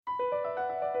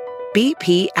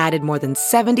BP added more than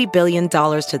 $70 billion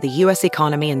to the U.S.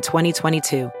 economy in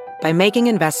 2022 by making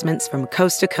investments from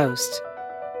coast to coast.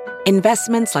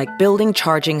 Investments like building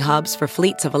charging hubs for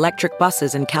fleets of electric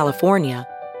buses in California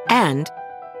and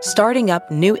starting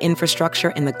up new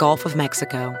infrastructure in the Gulf of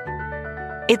Mexico.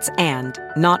 It's and,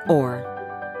 not or.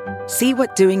 See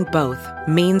what doing both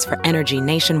means for energy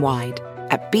nationwide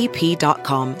at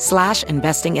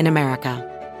bp.com/investing in America.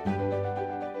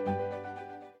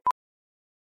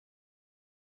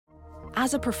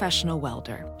 As a professional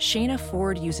welder, Shayna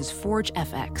Ford uses Forge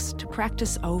FX to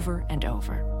practice over and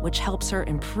over, which helps her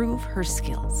improve her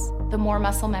skills. The more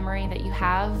muscle memory that you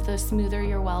have, the smoother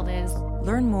your weld is.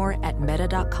 Learn more at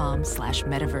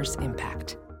meta.com/metaverse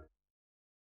impact.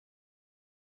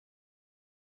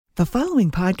 The following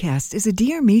podcast is a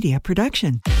Dear Media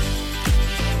production.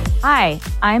 Hi,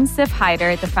 I'm Sif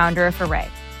Hyder, the founder of Array.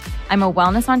 I'm a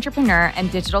wellness entrepreneur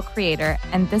and digital creator,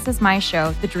 and this is my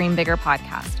show, the Dream Bigger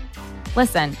podcast.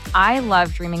 Listen, I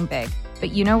love dreaming big,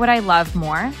 but you know what I love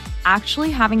more? Actually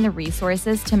having the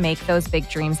resources to make those big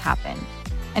dreams happen.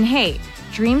 And hey,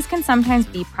 dreams can sometimes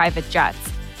be private jets,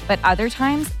 but other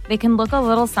times they can look a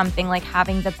little something like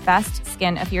having the best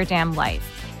skin of your damn life,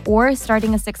 or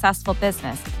starting a successful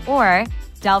business, or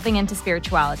delving into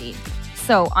spirituality.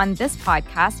 So on this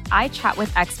podcast, I chat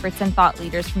with experts and thought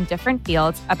leaders from different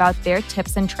fields about their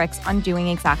tips and tricks on doing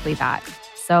exactly that.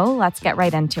 So let's get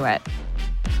right into it.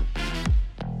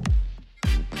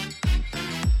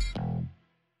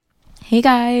 Hey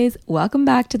guys, welcome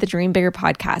back to the Dream Bigger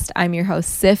podcast. I'm your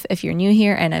host, Sif, if you're new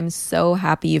here, and I'm so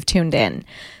happy you've tuned in.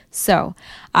 So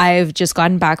I've just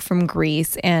gotten back from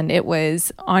Greece, and it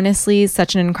was honestly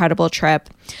such an incredible trip.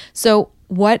 So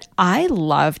what I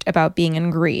loved about being in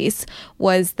Greece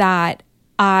was that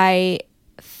I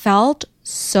felt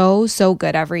so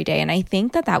good every day. And I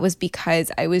think that was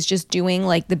because I was just doing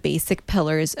like the basic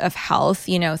pillars of health,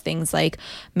 you know, things like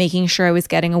making sure I was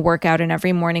getting a workout in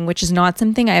every morning, which is not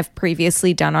something I've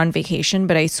previously done on vacation.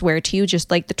 But I swear to you,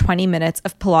 just like the 20 minutes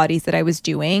of Pilates that I was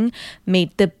doing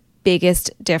made the biggest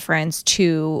difference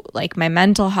to like my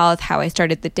mental health, how I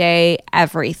started the day,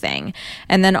 everything.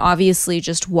 And then obviously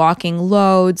just walking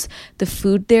loads. The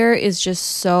food there is just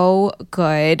so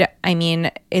good. I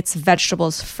mean, it's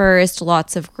vegetables first,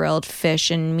 lots of grilled fish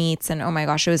and meats, and oh my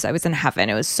gosh, I was in heaven.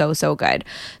 It was so good.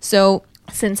 So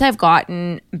since I've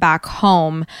gotten back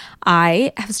home,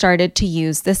 I have started to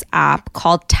use this app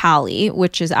called Tally,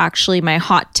 which is actually my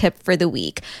hot tip for the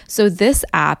week. So this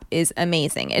app is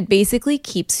amazing. It basically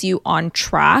keeps you on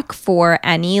track for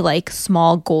any like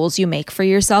small goals you make for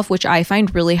yourself, which I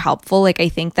find really helpful. Like I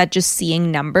think that just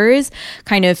seeing numbers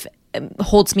kind of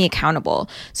holds me accountable.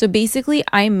 So basically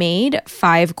I made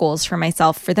 5 goals for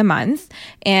myself for the month.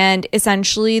 And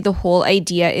essentially the whole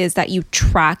idea is that you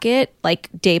track it like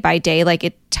day by day, like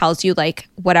it tells you like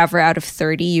whatever out of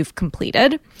 30 you've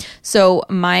completed. So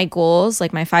my goals,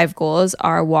 like my 5 goals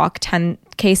are walk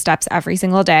 10K steps every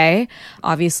single day.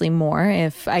 Obviously more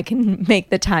if I can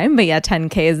make the time, but yeah,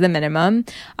 10K is the minimum.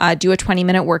 Do a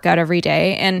 20-minute workout every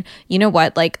day. And you know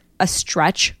what, like a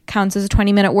stretch counts as a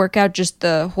 20-minute workout. Just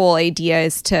the whole idea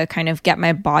is to kind of get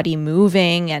my body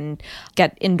moving and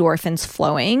get endorphins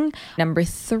flowing. Number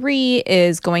 3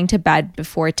 is going to bed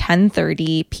before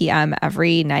 10:30 p.m.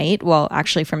 every night. Well,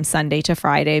 actually from Sunday to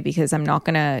Friday, because I'm not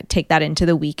going to take that into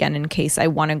the weekend in case I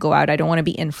want to go out. I don't want to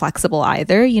be inflexible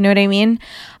either. You know what I mean?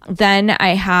 Then I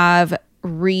have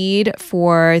read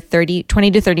for 20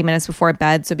 to 30 minutes before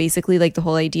bed. So basically like the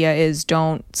whole idea is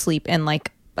don't sleep in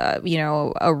like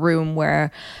a room where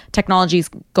technology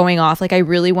is going off. Like I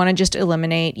really want to just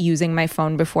eliminate using my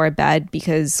phone before bed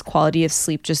because quality of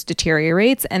sleep just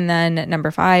deteriorates. And then number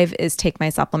 5 is take my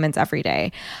supplements every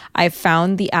day. I've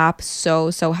found the app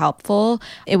so helpful.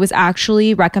 It was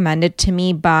actually recommended to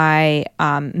me by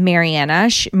Mariana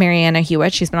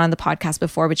Hewitt. She's been on the podcast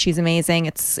before, but she's amazing.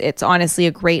 It's honestly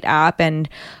a great app and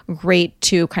great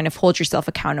to kind of hold yourself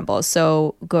accountable.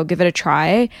 So go give it a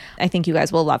try. I think you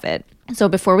guys will love it. So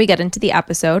before we get into the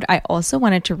episode, I also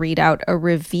wanted to read out a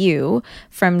review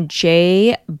from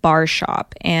J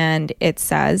Barshop, and it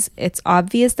says, "It's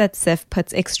obvious that Sif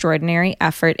puts extraordinary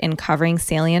effort in covering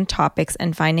salient topics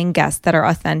and finding guests that are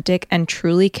authentic and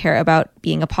truly care about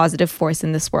being a positive force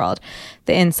in this world.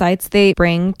 The insights they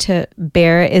bring to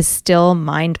bear is still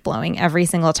mind-blowing every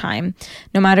single time.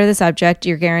 No matter the subject,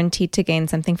 you're guaranteed to gain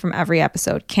something from every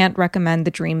episode. Can't recommend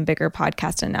the Dream Bigger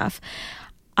podcast enough."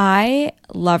 I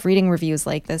love reading reviews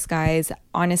like this, guys.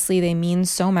 Honestly, they mean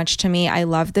so much to me. I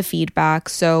love the feedback.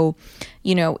 So,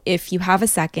 if you have a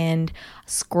second,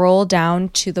 scroll down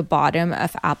to the bottom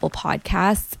of Apple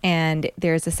Podcasts and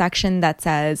there's a section that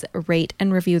says rate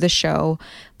and review the show.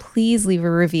 please leave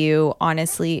a review.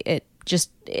 Honestly,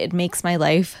 it makes my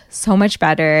life so much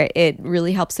better. It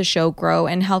really helps the show grow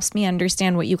and helps me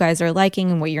understand what you guys are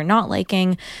liking and what you're not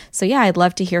liking. So yeah, I'd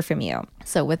love to hear from you.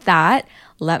 So with that,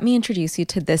 let me introduce you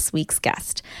to this week's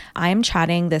guest. I am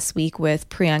chatting this week with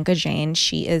Priyanka Jain.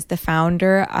 She is the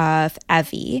founder of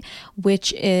Evvy,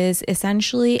 which is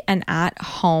essentially an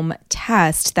at-home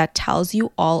test that tells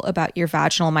you all about your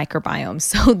vaginal microbiome.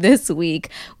 So this week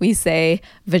we say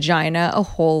vagina a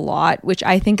whole lot, which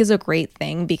I think is a great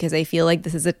thing because I feel like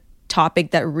this is a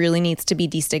topic that really needs to be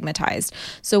destigmatized.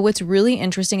 So what's really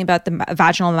interesting about the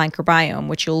vaginal microbiome,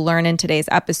 which you'll learn in today's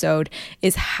episode,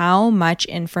 is how much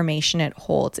information it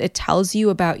holds. It tells you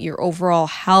about your overall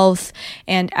health,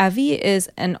 and Evvy is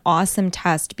an awesome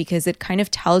test because it kind of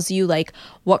tells you like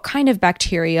what kind of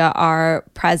bacteria are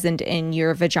present in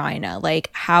your vagina, like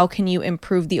how can you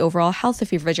improve the overall health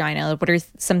of your vagina, what are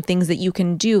some things that you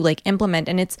can do, like implement,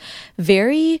 and it's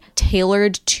very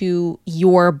tailored to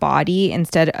your body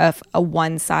instead of a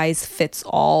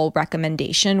one-size-fits-all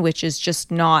recommendation, which is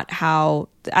just not how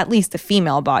at least the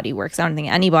female body works. I don't think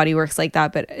any body works like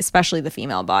that, but especially the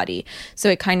female body. So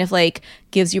it kind of like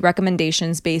gives you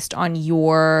recommendations based on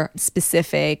your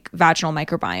specific vaginal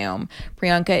microbiome.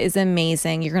 Priyanka is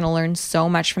amazing. You're going to learn so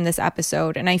much from this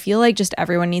episode. And I feel like just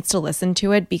everyone needs to listen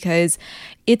to it because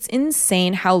it's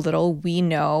insane how little we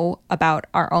know about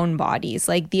our own bodies.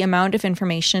 Like the amount of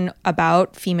information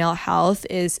about female health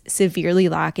is severely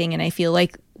lacking. And I feel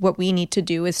like what we need to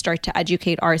do is start to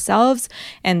educate ourselves.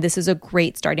 And this is a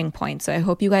great starting point. So I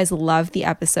hope you guys love the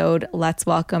episode. Let's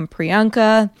welcome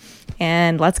Priyanka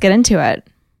and let's get into it.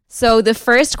 So the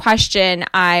first question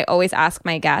I always ask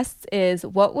my guests is,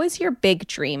 what was your big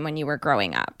dream when you were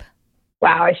growing up?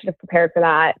 Wow, I should have prepared for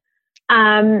that.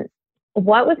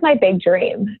 What was my big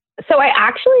dream? So I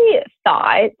actually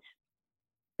thought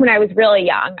when I was really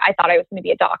young, I thought I was going to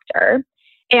be a doctor.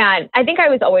 And I think I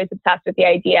was always obsessed with the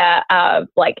idea of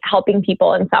like helping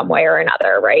people in some way or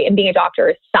another, right? And being a doctor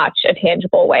is such a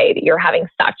tangible way that you're having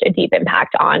such a deep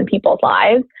impact on people's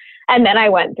lives. And then I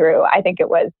went through, I think it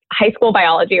was high school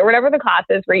biology or whatever the class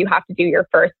is where you have to do your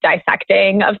first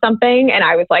dissecting of something. And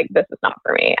I was like, this is not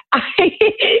for me. I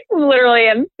literally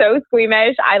am so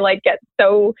squeamish. I like get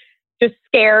so just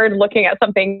scared looking at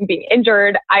something being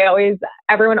injured.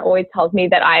 Everyone always tells me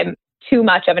that I'm too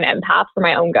much of an empath for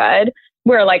my own good,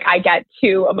 where like I get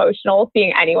too emotional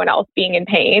seeing anyone else being in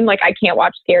pain. Like I can't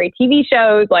watch scary TV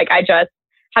shows. Like I just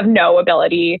have no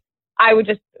ability. I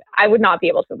would not be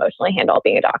able to emotionally handle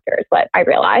being a doctor is what I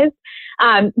realized.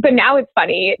 But now it's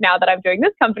funny, now that I'm doing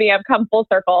this company, I've come full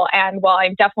circle. And while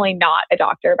I'm definitely not a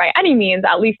doctor by any means,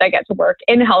 at least I get to work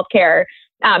in healthcare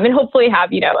and hopefully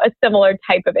have, a similar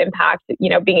type of impact,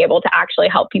 being able to actually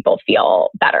help people feel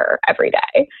better every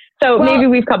day. So maybe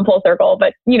we've come full circle,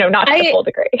 but, not to the full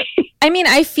degree. I mean,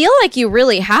 I feel like you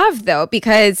really have, though,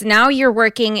 because now you're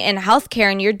working in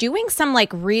healthcare and you're doing some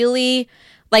like really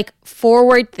like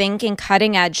forward thinking,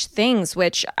 cutting edge things,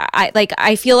 which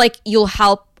I feel like you'll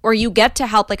help or you get to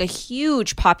help like a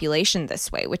huge population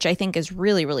this way, which I think is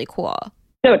really, really cool.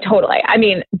 No, totally. I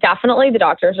mean, definitely the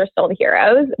doctors are still the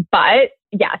heroes, but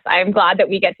yes, I'm glad that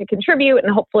we get to contribute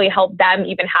and hopefully help them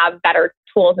even have better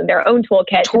tools in their own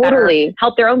toolkit to better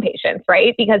help their own patients,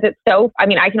 right? Because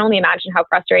I can only imagine how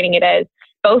frustrating it is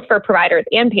both for providers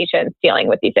and patients dealing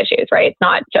with these issues, right? It's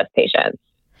not just patients.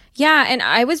 Yeah. And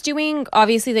I was doing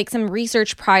obviously like some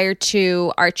research prior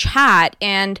to our chat,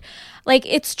 and like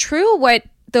it's true what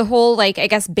the whole like, I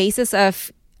guess, basis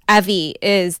of Evvy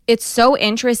is. It's so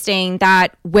interesting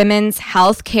that women's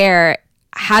healthcare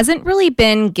hasn't really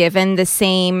been given the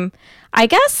same, I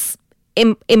guess, I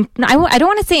don't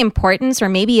want to say importance, or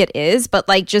maybe it is, but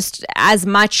like just as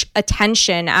much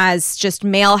attention as just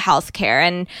male healthcare.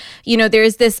 And,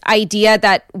 there's this idea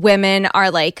that women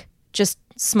are like just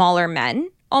smaller men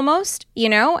almost,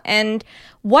 and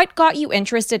what got you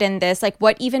interested in this? Like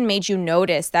what even made you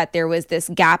notice that there was this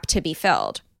gap to be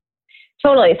filled?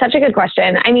 Totally. Such a good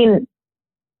question. I mean,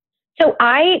 so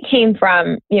I came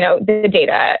from,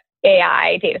 the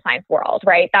AI, data science world,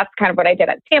 right? That's kind of what I did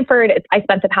at Stanford. I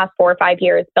spent the past 4 or 5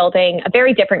 years building a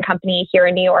very different company here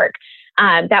in New York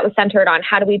that was centered on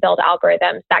how do we build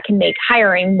algorithms that can make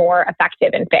hiring more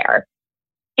effective and fair.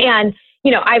 And,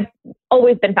 I've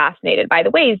always been fascinated by the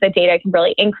ways that data can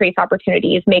really increase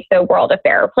opportunities, make the world a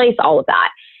fairer place, all of that.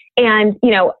 And,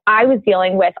 I was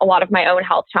dealing with a lot of my own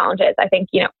health challenges. I think,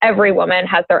 every woman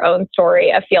has their own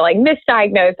story of feeling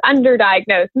misdiagnosed,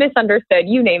 underdiagnosed, misunderstood,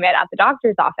 you name it, at the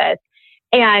doctor's office.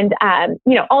 And,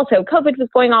 also COVID was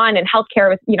going on and healthcare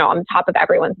was, on the top of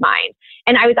everyone's mind.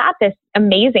 And I was at this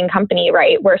amazing company,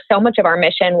 right, where so much of our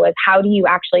mission was how do you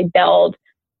actually build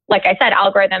like I said,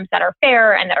 algorithms that are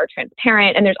fair and that are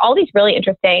transparent. And there's all these really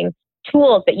interesting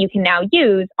tools that you can now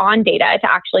use on data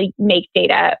to actually make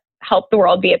data help the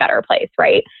world be a better place,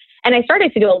 right? And I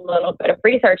started to do a little bit of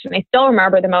research, and I still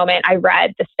remember the moment I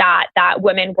read the stat that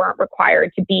women weren't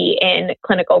required to be in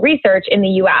clinical research in the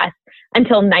US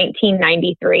until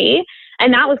 1993.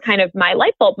 And that was kind of my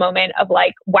light bulb moment of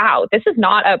like, wow, this is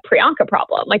not a Priyanka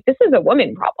problem. Like, this is a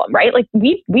woman problem, right? Like,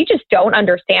 we just don't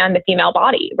understand the female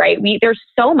body, right? There's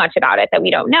so much about it that we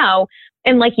don't know.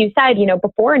 And like you said,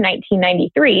 before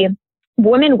 1993,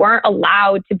 women weren't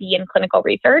allowed to be in clinical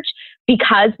research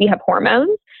because we have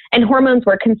hormones. And hormones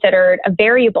were considered a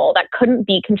variable that couldn't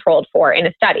be controlled for in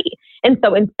a study. And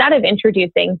so instead of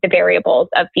introducing the variables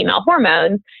of female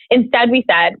hormones, instead we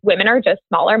said women are just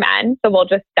smaller men, so we'll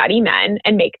just study men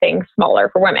and make things smaller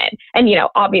for women. And,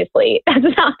 obviously that's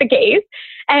not the case.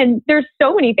 And there's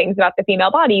so many things about the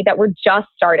female body that we're just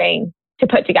starting to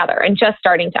put together and just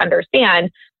starting to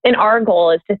understand. And our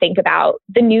goal is to think about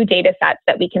the new data sets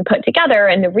that we can put together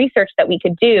and the research that we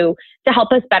could do to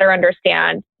help us better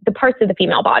understand the parts of the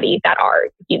female body that are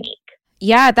unique.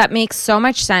 Yeah, that makes so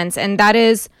much sense. And that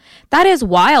is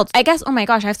wild. I guess, oh my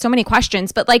gosh, I have so many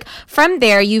questions. But like from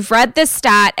there, you've read this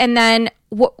stat and then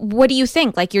what do you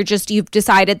think? Like you've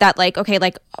decided that like, okay,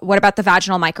 like what about the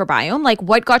vaginal microbiome? Like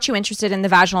what got you interested in the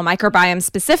vaginal microbiome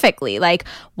specifically? Like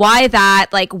why that?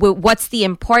 Like what's the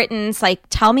importance? Like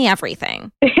tell me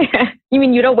everything. You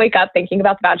mean you don't wake up thinking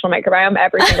about the vaginal microbiome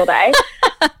every single day?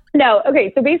 No.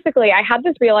 Okay. So basically I had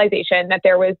this realization that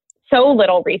there was so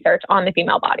little research on the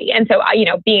female body. And so,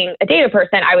 being a data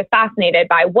person, I was fascinated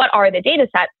by what are the data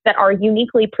sets that are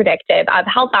uniquely predictive of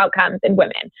health outcomes in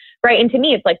women, right? And to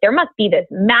me, it's like there must be this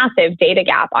massive data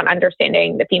gap on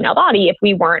understanding the female body if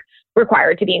we weren't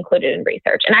required to be included in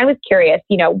research. And I was curious,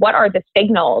 what are the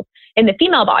signals in the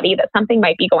female body that something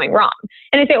might be going wrong?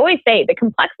 And as I always say, the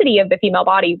complexity of the female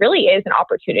body really is an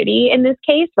opportunity in this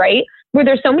case, right? Where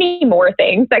there's so many more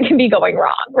things that can be going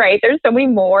wrong, right? There's so many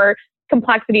more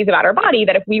complexities about our body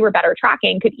that if we were better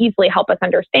tracking could easily help us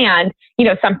understand,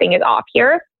 something is off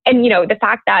here. And, the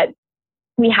fact that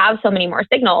we have so many more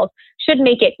signals should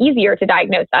make it easier to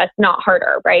diagnose us, not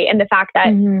harder, right? And the fact that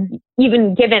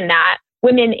even given that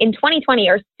women in 2020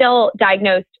 are still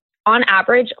diagnosed on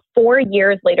average 4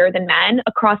 years later than men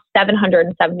across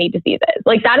 770 diseases.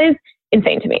 Like that is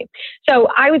insane to me. So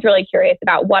I was really curious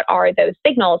about what are those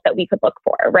signals that we could look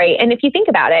for, right? And if you think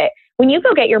about it, when you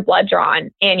go get your blood drawn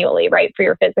annually, right, for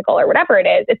your physical or whatever it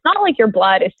is, it's not like your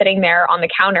blood is sitting there on the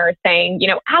counter saying,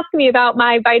 ask me about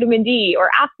my vitamin D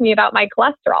or ask me about my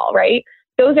cholesterol, right?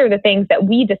 Those are the things that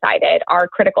we decided are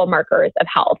critical markers of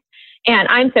health. And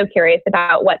I'm so curious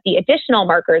about what the additional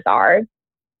markers are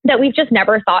that we've just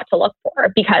never thought to look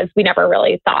for because we never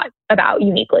really thought about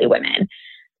uniquely women.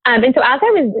 And so as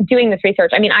I was doing this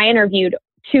research, I interviewed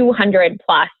 200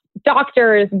 plus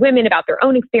doctors, women about their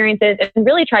own experiences, and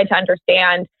really tried to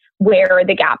understand where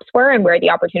the gaps were and where the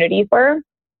opportunities were.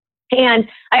 And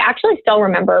I actually still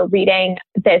remember reading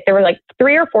this. There were like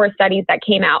 3 or 4 studies that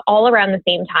came out all around the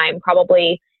same time,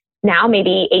 probably now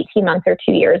maybe 18 months or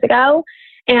 2 years ago.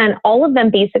 And all of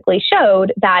them basically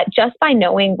showed that just by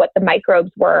knowing what the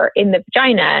microbes were in the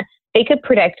vagina, they could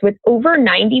predict with over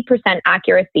 90%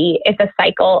 accuracy if a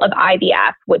cycle of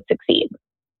IVF would succeed.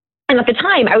 And at the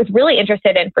time, I was really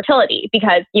interested in fertility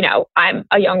because, I'm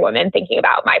a young woman thinking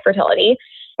about my fertility.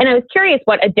 And I was curious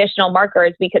what additional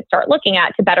markers we could start looking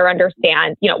at to better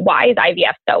understand, why is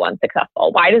IVF so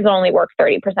unsuccessful? Why does it only work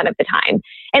 30% of the time?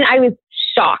 And I was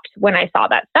shocked when I saw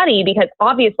that study because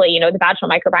obviously, the vaginal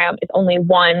microbiome is only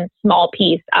one small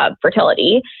piece of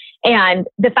fertility. And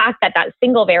the fact that that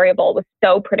single variable was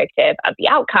so predictive of the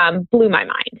outcome blew my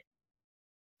mind.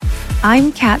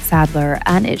 I'm Kat Sadler,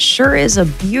 and it sure is a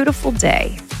beautiful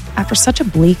day. After such a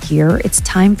bleak year, it's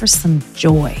time for some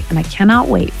joy, and I cannot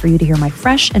wait for you to hear my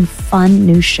fresh and fun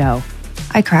new show.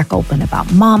 I crack open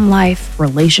about mom life,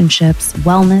 relationships,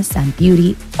 wellness, and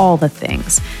beauty, all the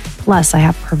things. Plus, I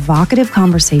have provocative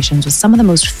conversations with some of the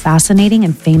most fascinating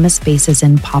and famous faces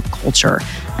in pop culture.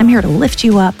 I'm here to lift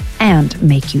you up and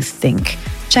make you think.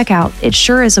 Check out It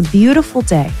Sure Is a Beautiful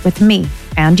Day with me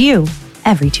and you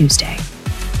every Tuesday.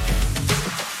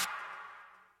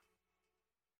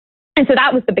 And so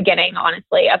that was the beginning,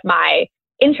 honestly, of my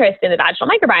interest in the vaginal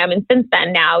microbiome. And since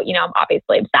then, now, I'm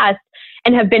obviously obsessed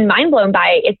and have been mind blown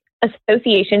by its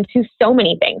association to so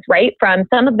many things, right? From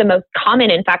some of the most common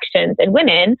infections in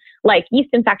women, like yeast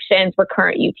infections,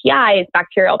 recurrent UTIs,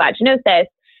 bacterial vaginosis,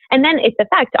 and then its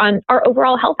effect on our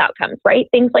overall health outcomes, right?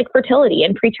 Things like fertility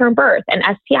and preterm birth and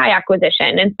STI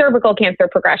acquisition and cervical cancer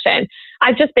progression.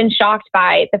 I've just been shocked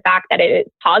by the fact that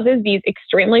it causes these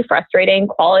extremely frustrating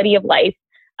quality of life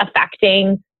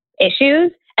affecting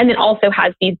issues, and then also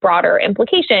has these broader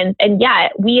implications. And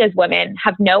yet we as women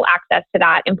have no access to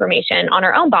that information on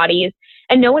our own bodies.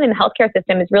 And no one in the healthcare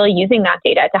system is really using that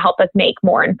data to help us make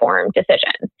more informed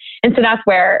decisions. And so that's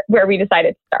where we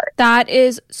decided to start. That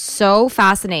is so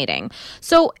fascinating.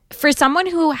 So for someone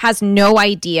who has no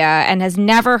idea and has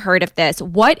never heard of this,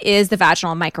 what is the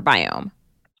vaginal microbiome?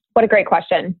 What a great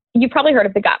question. You've probably heard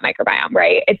of the gut microbiome,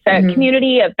 right? It's a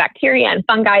community of bacteria and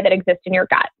fungi that exist in your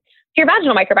gut. So your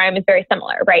vaginal microbiome is very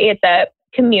similar, right? It's a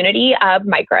community of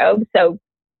microbes, so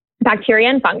bacteria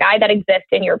and fungi that exist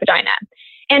in your vagina.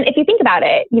 And if you think about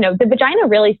it, the vagina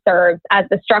really serves as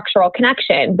the structural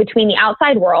connection between the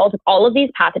outside world, all of these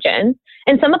pathogens,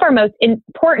 and some of our most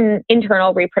important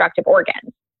internal reproductive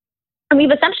organs. And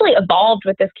we've essentially evolved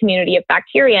with this community of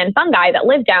bacteria and fungi that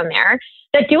live down there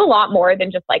that do a lot more than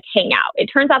just like hang out. It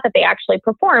turns out that they actually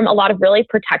perform a lot of really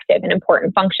protective and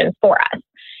important functions for us.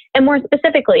 And more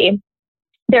specifically,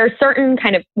 there are certain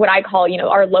kind of what I call,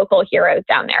 our local heroes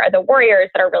down there, the warriors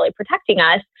that are really protecting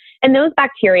us. And those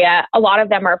bacteria, a lot of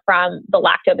them are from the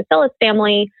lactobacillus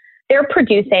family. They're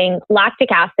producing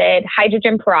lactic acid,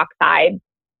 hydrogen peroxide.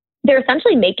 They're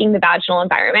essentially making the vaginal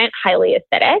environment highly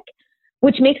acidic,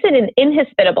 which makes it an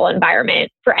inhospitable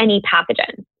environment for any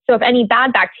pathogen. So if any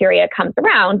bad bacteria comes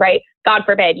around, right, God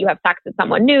forbid you have sex with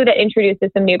someone new that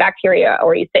introduces some new bacteria,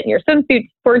 or you sit in your swimsuit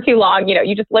for too long,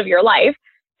 you just live your life.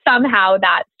 Somehow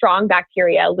that strong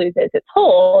bacteria loses its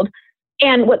hold.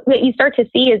 And what you start to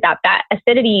see is that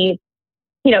acidity,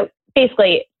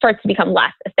 basically starts to become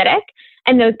less acidic,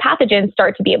 and those pathogens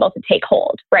start to be able to take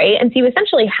hold, right? And so you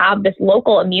essentially have this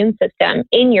local immune system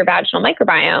in your vaginal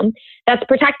microbiome that's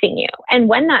protecting you. And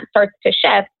when that starts to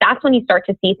shift, that's when you start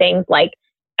to see things like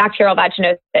bacterial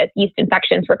vaginosis, yeast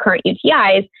infections, recurrent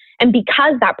UTIs. And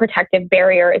because that protective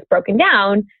barrier is broken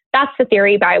down, that's the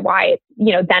theory by why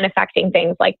it's, then affecting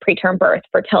things like preterm birth,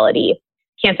 fertility,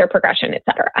 cancer progression, et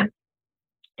cetera.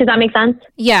 Does that make sense?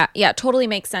 Yeah, totally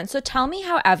makes sense. So tell me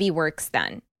how Evvy works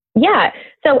then. Yeah.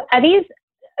 So Evvy's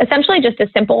essentially just a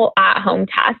simple at-home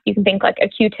test. You can think like a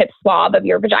Q-tip swab of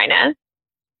your vagina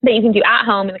that you can do at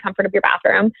home in the comfort of your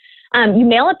bathroom. You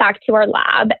mail it back to our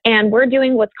lab, and we're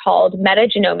doing what's called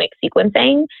metagenomic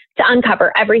sequencing to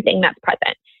uncover everything that's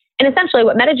present. And essentially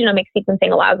what metagenomic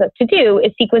sequencing allows us to do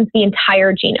is sequence the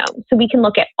entire genome. So we can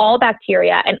look at all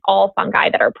bacteria and all fungi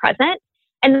that are present,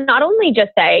 and not only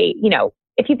just say,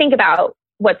 if you think about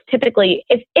what's typically,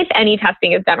 if any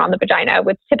testing is done on the vagina,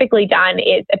 what's typically done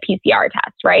is a PCR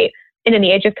test, right? And in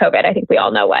the age of COVID, I think we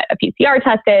all know what a PCR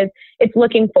test is. It's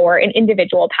looking for an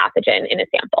individual pathogen in a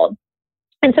sample.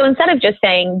 And so instead of just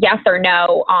saying yes or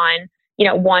no on,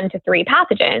 1 to 3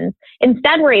 pathogens,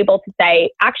 instead we're able to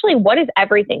say, actually, what is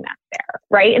everything that's there,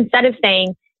 right? Instead of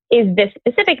saying, is this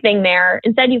specific thing there?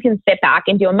 Instead, you can sit back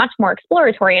and do a much more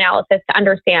exploratory analysis to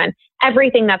understand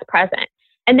everything that's present.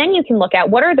 And then you can look at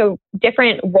what are the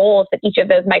different roles that each of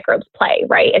those microbes play,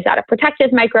 right? Is that a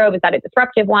protective microbe? Is that a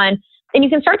disruptive one? And you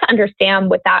can start to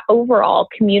understand what that overall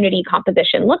community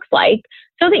composition looks like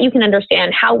so that you can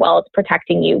understand how well it's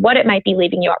protecting you, what it might be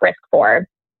leaving you at risk for,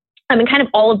 and kind of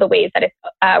all of the ways that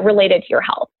it's related to your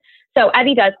health. So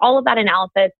Evvy does all of that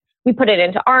analysis. We put it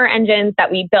into our engines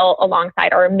that we built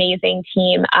alongside our amazing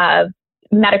team of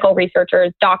medical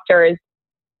researchers, doctors,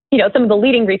 some of the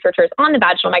leading researchers on the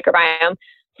vaginal microbiome,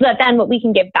 so that then what we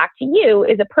can give back to you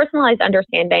is a personalized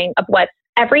understanding of what's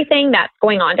everything that's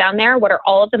going on down there. What are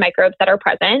all of the microbes that are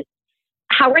present?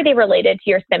 How are they related to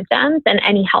your symptoms and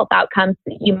any health outcomes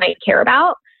that you might care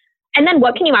about? And then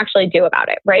what can you actually do about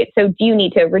it, right? So do you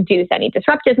need to reduce any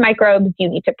disruptive microbes? Do you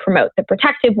need to promote the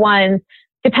protective ones?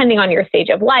 Depending on your stage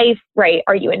of life, right?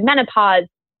 Are you in menopause?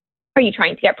 Are you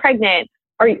trying to get pregnant?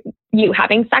 Are you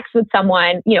having sex with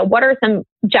someone? What are some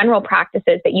general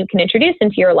practices that you can introduce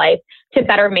into your life to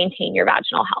better maintain your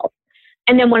vaginal health?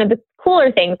 And then one of the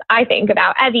cooler things I think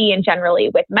about Evvy and generally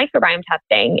with microbiome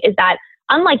testing is that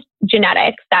unlike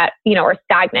genetics that, are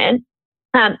stagnant,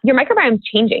 your microbiome is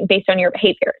changing based on your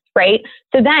behaviors, right?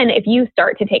 So then if you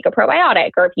start to take a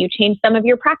probiotic or if you change some of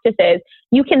your practices,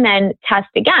 you can then test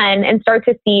again and start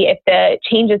to see if the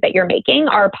changes that you're making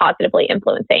are positively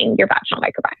influencing your vaginal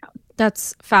microbiome.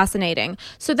 That's fascinating.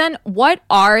 So then what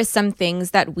are some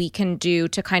things that we can do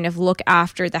to kind of look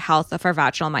after the health of our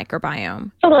vaginal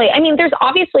microbiome? Totally. I mean, there's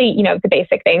obviously, the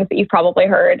basic things that you've probably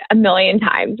heard a million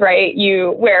times, right?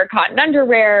 You wear cotton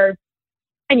underwear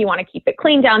and you want to keep it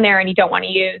clean down there and you don't want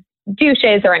to use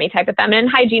douches or any type of feminine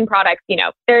hygiene products.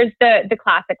 There's the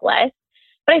classic list.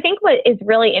 But I think what is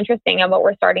really interesting and what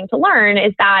we're starting to learn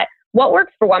is that what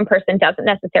works for one person doesn't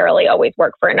necessarily always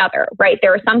work for another, right?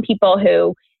 There are some people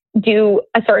who do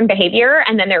a certain behavior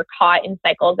and then they're caught in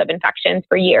cycles of infections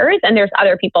for years. And there's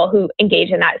other people who engage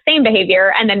in that same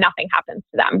behavior and then nothing happens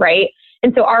to them, right?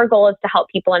 And so our goal is to help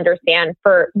people understand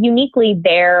for uniquely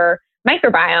their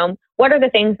microbiome, what are the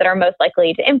things that are most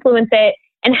likely to influence it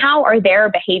and how are their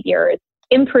behaviors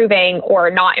improving or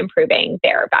not improving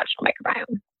their vaginal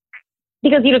microbiome.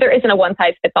 Because, there isn't a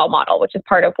one-size-fits-all model, which is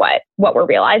part of what we're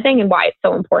realizing and why it's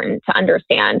so important to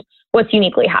understand what's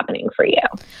uniquely happening for you.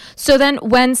 So then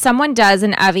when someone does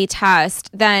an Evvy test,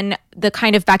 then the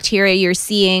kind of bacteria you're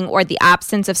seeing or the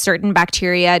absence of certain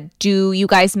bacteria, do you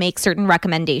guys make certain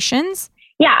recommendations?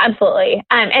 Yeah, absolutely.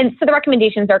 And so the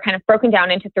recommendations are kind of broken down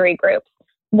into 3 groups.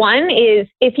 One is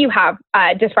if you have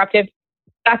disruptive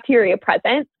bacteria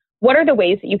present, what are the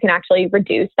ways that you can actually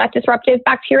reduce that disruptive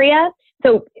bacteria?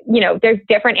 So, there's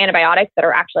different antibiotics that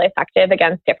are actually effective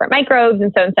against different microbes.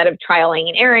 And so instead of trialing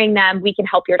and erroring them, we can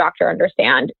help your doctor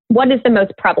understand what is the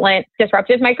most prevalent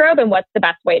disruptive microbe and what's the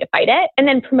best way to fight it. And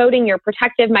then promoting your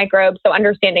protective microbes. So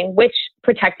understanding which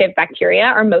protective bacteria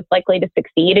are most likely to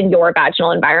succeed in your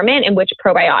vaginal environment and which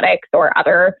probiotics or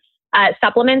other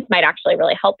supplements might actually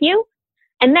really help you.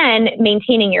 And then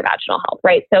maintaining your vaginal health,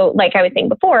 right? So like I was saying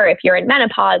before, if you're in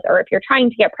menopause or if you're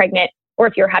trying to get pregnant or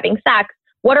if you're having sex,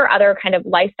 what are other kind of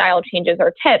lifestyle changes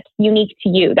or tips unique to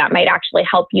you that might actually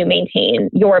help you maintain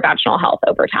your vaginal health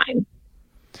over time?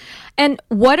 And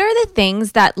what are the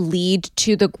things that lead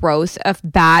to the growth of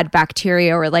bad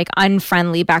bacteria or like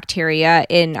unfriendly bacteria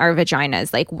in our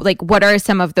vaginas? Like what are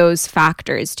some of those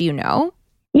factors? Do you know?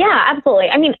 Yeah, absolutely.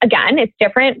 I mean, again, it's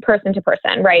different person to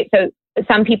person, right? So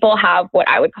some people have what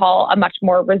I would call a much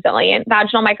more resilient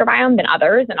vaginal microbiome than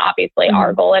others. And obviously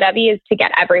our goal at Evvy is to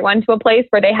get everyone to a place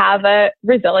where they have a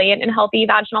resilient and healthy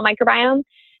vaginal microbiome.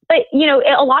 But,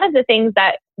 a lot of the things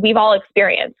that we've all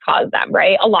experienced cause them,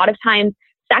 right? A lot of times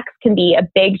sex can be a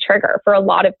big trigger for a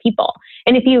lot of people.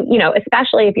 And if you,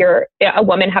 especially if you're a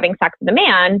woman having sex with a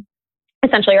man,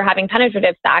 essentially you're having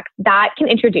penetrative sex, that can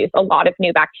introduce a lot of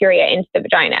new bacteria into the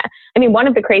vagina. I mean, one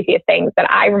of the craziest things that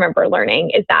I remember learning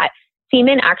is that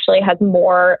semen actually has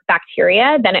more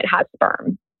bacteria than it has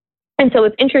sperm. And so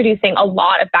it's introducing a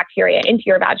lot of bacteria into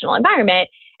your vaginal environment.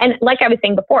 And like I was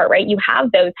saying before, right, you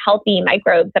have those healthy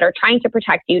microbes that are trying to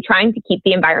protect you, trying to keep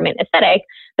the environment acidic,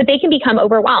 but they can become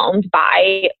overwhelmed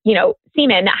by,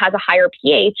 semen that has a higher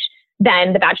pH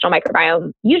than the vaginal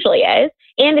microbiome usually is.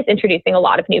 And it's introducing a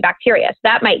lot of new bacteria. So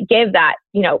that might give that,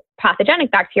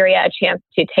 pathogenic bacteria a chance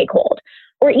to take hold.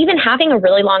 Or even having a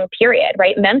really long period,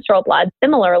 right? Menstrual blood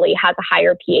similarly has a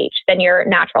higher pH than your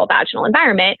natural vaginal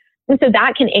environment. And so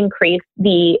that can increase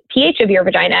the pH of your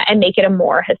vagina and make it a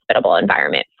more hospitable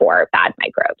environment for bad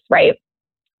microbes, right?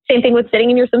 Same thing with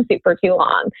sitting in your swimsuit for too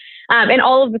long. And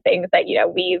all of the things that,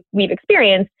 we've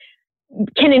experienced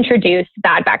can introduce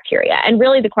bad bacteria. And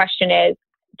really the question is,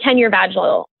 can your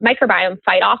vaginal microbiome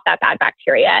fight off that bad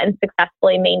bacteria and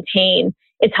successfully maintain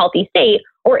its healthy state?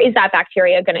 Or is that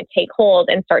bacteria going to take hold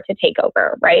and start to take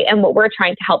over, right? And what we're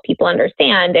trying to help people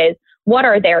understand is what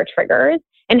are their triggers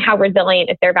and how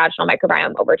resilient is their vaginal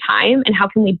microbiome over time? And how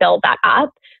can we build that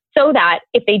up so that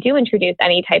if they do introduce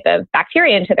any type of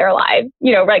bacteria into their lives,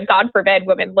 right, God forbid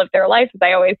women live their life, as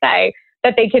I always say,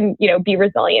 that they can, be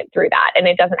resilient through that. And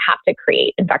it doesn't have to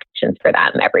create infections for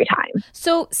them every time.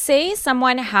 So say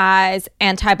someone has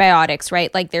antibiotics,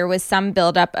 right? Like there was some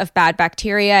buildup of bad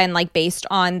bacteria and like based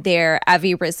on their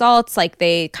Evvy results, like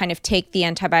they kind of take the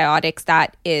antibiotics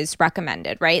that is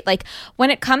recommended, right? Like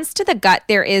when it comes to the gut,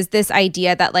 there is this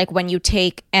idea that like when you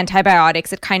take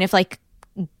antibiotics, it kind of like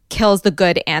kills the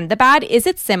good and the bad. Is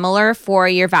it similar for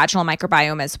your vaginal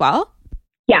microbiome as well?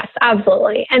 Yes,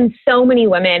 absolutely. And so many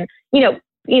women,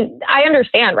 I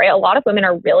understand, right? A lot of women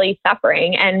are really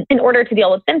suffering. And in order to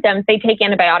deal with symptoms, they take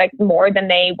antibiotics more than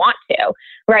they want to,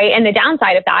 right? And the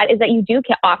downside of that is that you do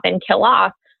often kill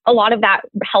off a lot of that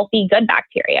healthy, good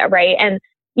bacteria, right? And,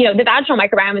 the vaginal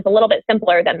microbiome is a little bit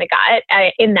simpler than the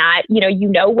gut in that, you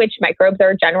know which microbes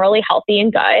are generally healthy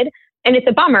and good. And it's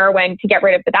a bummer when to get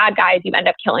rid of the bad guys, you end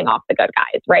up killing off the good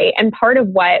guys, right? And part of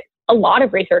what a lot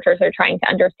of researchers are trying to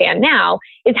understand now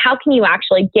is how can you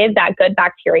actually give that good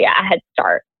bacteria a head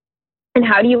start? And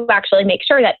how do you actually make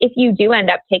sure that if you do end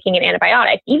up taking an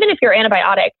antibiotic, even if your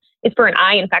antibiotic is for an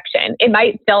eye infection, it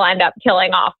might still end up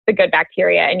killing off the good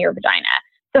bacteria in your vagina.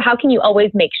 So how can you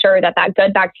always make sure that that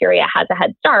good bacteria has a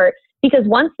head start? Because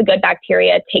once the good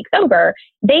bacteria takes over,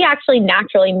 they actually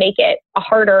naturally make it a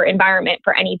harder environment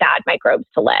for any bad microbes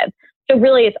to live. So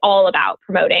really, it's all about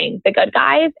promoting the good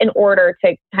guys in order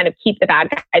to kind of keep the bad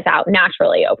guys out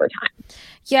naturally over time.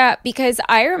 Yeah, because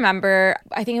I remember,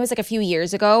 I think it was like a few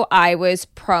years ago, I was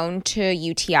prone to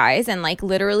UTIs, and like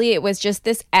literally it was just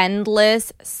this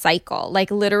endless cycle.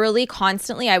 Like literally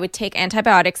constantly I would take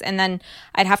antibiotics and then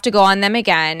I'd have to go on them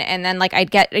again, and then like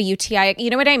I'd get a UTI. You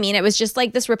know what I mean? It was just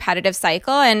like this repetitive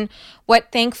cycle. And what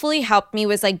thankfully helped me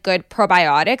was like good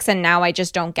probiotics, and now I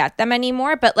just don't get them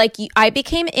anymore. But like I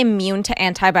became immune to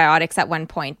antibiotics at one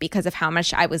point because of how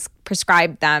much I was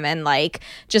prescribed them, and like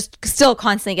just still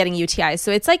constantly getting UTIs.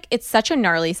 So it's like, it's such a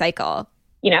gnarly cycle.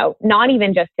 You know, not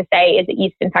even just to say, is it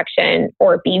yeast infection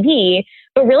or BV,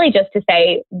 but really just to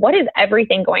say, what is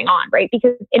everything going on, right?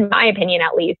 Because in my opinion,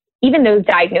 at least, even those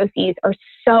diagnoses are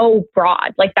so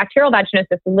broad. Like bacterial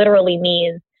vaginosis literally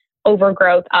means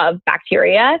overgrowth of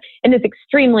bacteria and is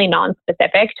extremely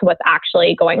non-specific to what's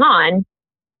actually going on.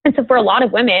 And so for a lot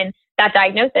of women, that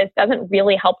diagnosis doesn't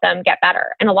really help them get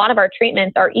better. And a lot of our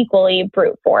treatments are equally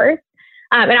brute force.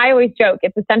 And I always joke,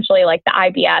 it's essentially like the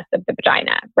IBS of the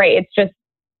vagina, right?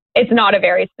 It's not a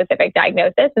very specific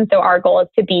diagnosis. And so our goal is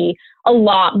to be a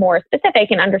lot more specific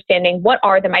in understanding what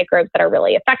are the microbes that are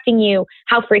really affecting you,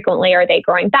 how frequently are they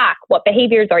growing back, what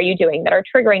behaviors are you doing that are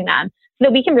triggering them, so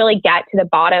that we can really get to the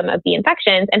bottom of the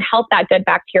infections and help that good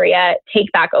bacteria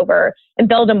take back over and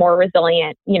build a more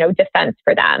resilient, defense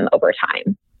for them over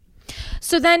time.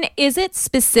 So then is it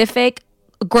specific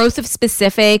growth of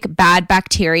specific bad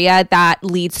bacteria that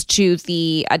leads to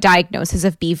the diagnosis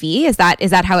of BV? Is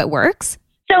that how it works?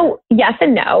 So yes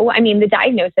and no. I mean, the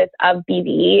diagnosis of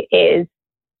BV is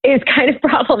kind of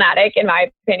problematic in my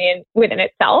opinion within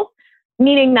itself,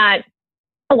 meaning that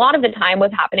a lot of the time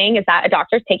what's happening is that a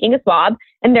doctor's taking a swab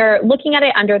and they're looking at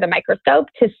it under the microscope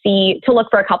to look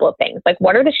for a couple of things. Like,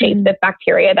 what are the shapes of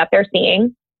bacteria that they're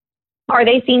seeing? Are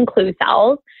they seeing clue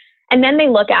cells? And then they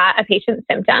look at a patient's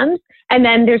symptoms. And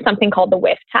then there's something called the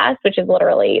whiff test, which is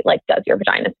literally like, does your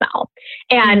vagina smell?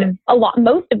 And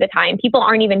most of the time, people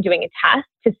aren't even doing a test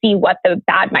to see what the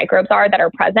bad microbes are that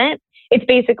are present. It's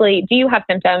basically, do you have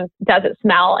symptoms? Does it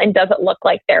smell? And does it look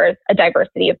like there's a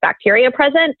diversity of bacteria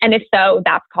present? And if so,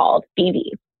 that's called BV.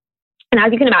 And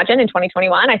as you can imagine, in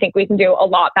 2021, I think we can do a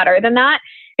lot better than that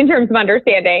in terms of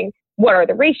understanding what are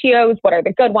the ratios, what are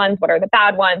the good ones, what are the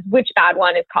bad ones, which bad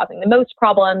one is causing the most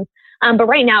problems. But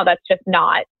right now, that's just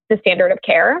not the standard of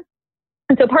care.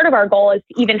 And so part of our goal is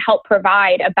to even help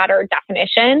provide a better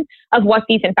definition of what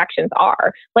these infections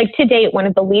are. Like to date, one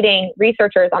of the leading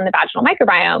researchers on the vaginal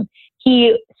microbiome,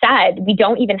 he said we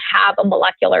don't even have a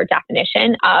molecular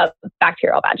definition of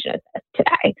bacterial vaginosis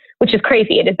today, which is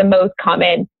crazy. It is the most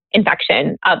common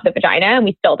infection of the vagina, and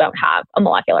we still don't have a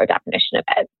molecular definition of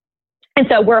it. And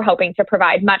so we're hoping to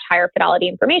provide much higher fidelity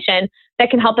information that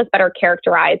can help us better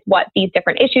characterize what these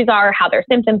different issues are, how their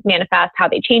symptoms manifest, how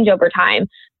they change over time,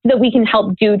 so that we can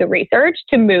help do the research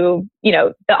to move,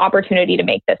 the opportunity to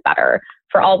make this better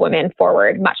for all women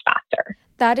forward much faster.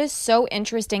 That is so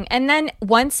interesting. And then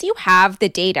once you have the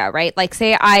data, right? Like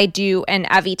say I do an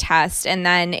Evvy test and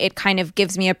then it kind of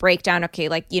gives me a breakdown. Okay,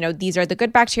 like, these are the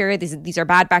good bacteria, these are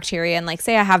bad bacteria. And like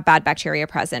say I have bad bacteria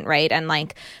present, right? And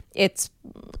like it's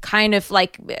kind of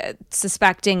like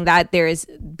suspecting that there is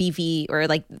BV or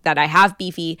like that I have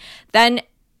BV. Then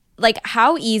like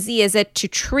how easy is it to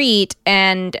treat,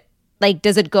 and like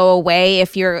does it go away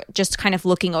if you're just kind of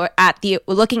looking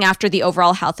after the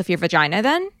overall health of your vagina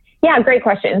then? Yeah, great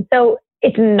question. So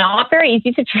it's not very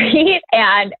easy to treat,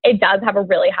 and it does have a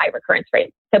really high recurrence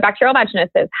rate. So bacterial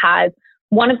vaginosis has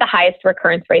one of the highest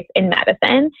recurrence rates in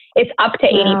medicine. It's up to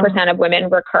 80% of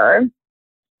women recur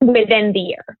within the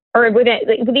year, or with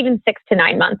even 6 to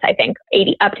 9 months. I think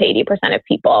up to 80% of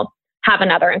people have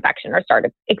another infection or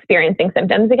start experiencing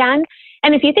symptoms again.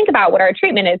 And if you think about what our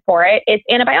treatment is for it, it's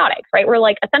antibiotics, right? We're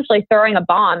like essentially throwing a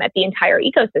bomb at the entire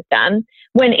ecosystem,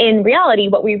 when in reality,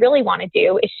 what we really want to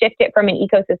do is shift it from an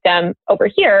ecosystem over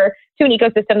here to an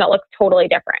ecosystem that looks totally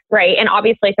different, right? And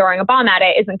obviously throwing a bomb at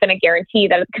it isn't going to guarantee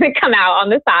that it's going to come out on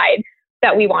the side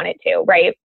that we want it to,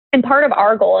 right? And part of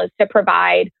our goal is to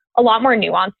provide a lot more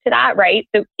nuance to that, right?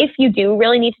 So if you do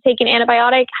really need to take an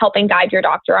antibiotic, helping guide your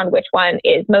doctor on which one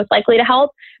is most likely to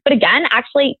help. But again,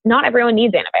 actually, not everyone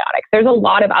needs antibiotics. There's a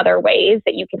lot of other ways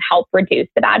that you can help reduce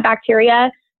the bad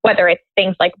bacteria, whether it's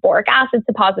things like boric acid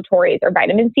suppositories or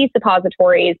vitamin C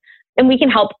suppositories. And we can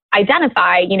help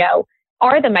identify,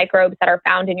 are the microbes that are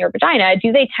found in your vagina,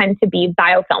 do they tend to be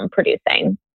biofilm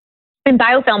producing? And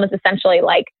biofilm is essentially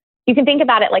like, you can think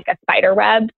about it like a spider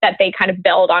web that they kind of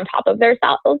build on top of their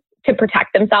cells. to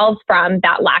protect themselves from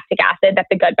that lactic acid that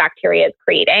the good bacteria is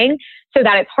creating, so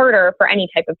that it's harder for any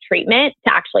type of treatment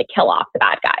to actually kill off the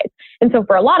bad guys. And so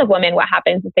for a lot of women, what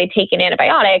happens is they take an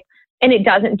antibiotic and it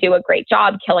doesn't do a great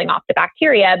job killing off the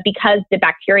bacteria because the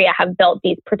bacteria have built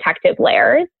these protective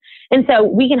layers. And so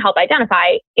we can help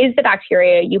identify, is the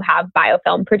bacteria you have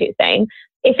biofilm producing?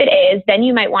 If it is, then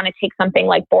you might want to take something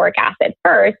like boric acid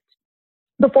first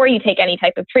before you take any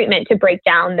type of treatment to break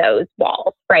down those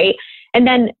walls, right? And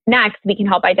then next, we can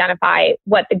help identify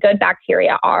what the good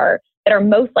bacteria are that are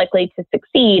most likely to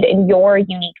succeed in your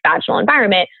unique vaginal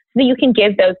environment so that you can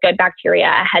give those good bacteria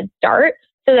a head start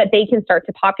so that they can start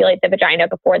to populate the vagina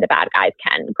before the bad guys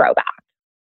can grow back.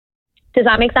 Does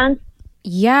that make sense?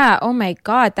 Yeah. Oh my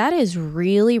God. That is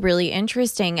really, really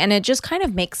interesting. And it just kind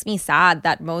of makes me sad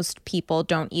that most people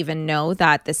don't even know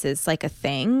that this is like a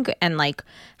thing and like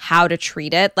how to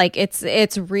treat it. Like it's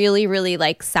really, really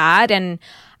like sad. And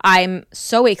I'm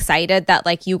so excited that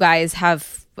like you guys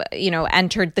have,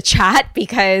 entered the chat,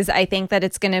 because I think that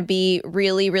it's going to be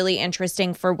really, really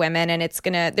interesting for women, and there's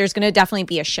going to definitely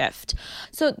be a shift.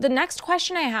 So the next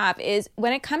question I have is,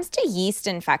 when it comes to yeast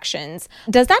infections,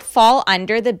 does that fall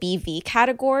under the BV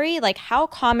category? Like, how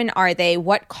common are they?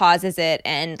 What causes it?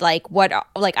 And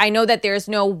I know that there's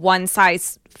no one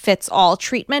size fits all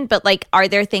treatment, but like, are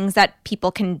there things that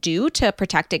people can do to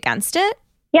protect against it?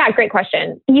 Yeah, great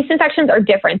question. Yeast infections are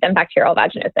different than bacterial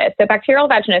vaginosis. So bacterial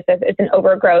vaginosis is an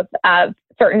overgrowth of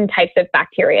certain types of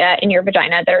bacteria in your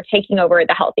vagina that are taking over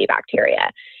the healthy bacteria.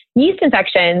 Yeast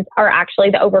infections are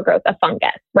actually the overgrowth of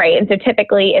fungus, right? And so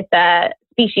typically it's a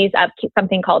species of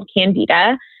something called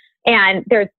Candida. And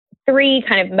there's three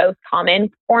kind of most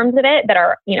common forms of it that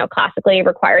are, classically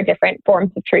require different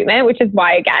forms of treatment, which is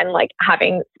why, again, like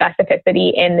having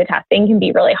specificity in the testing can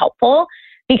be really helpful,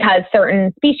 because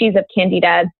certain species of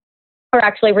Candida are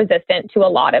actually resistant to a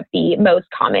lot of the most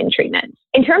common treatments.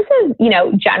 In terms of,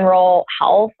 general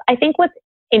health, I think what's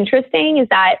interesting is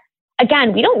that,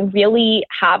 again, we don't really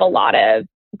have a lot of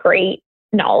great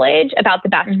knowledge about the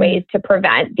best ways to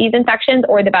prevent these infections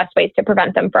or the best ways to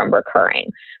prevent them from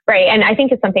recurring, right? And I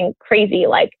think it's something crazy,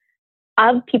 like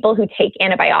of people who take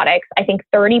antibiotics, I think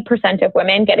 30% of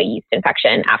women get a yeast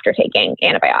infection after taking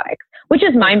antibiotics, which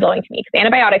is mind-blowing to me, because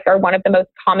antibiotics are one of the most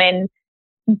common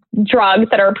drugs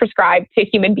that are prescribed to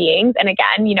human beings. And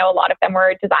again, a lot of them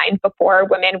were designed before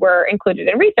women were included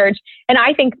in research. And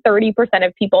I think 30%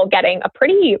 of people getting a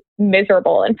pretty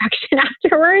miserable infection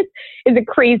afterwards is a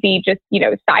crazy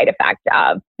side effect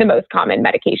of the most common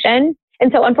medication.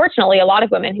 And so unfortunately, a lot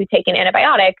of women who take an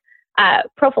antibiotic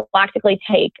prophylactically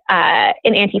take an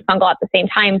antifungal at the same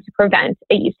time to prevent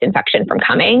a yeast infection from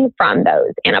coming from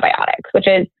those antibiotics, which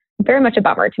is very much a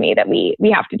bummer to me that we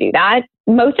have to do that.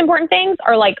 Most important things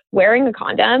are like wearing a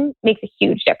condom makes a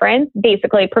huge difference,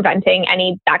 basically preventing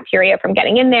any bacteria from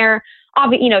getting in there.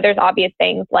 There's obvious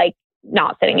things like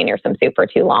not sitting in your swimsuit for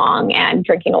too long and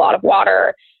drinking a lot of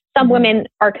water. Some women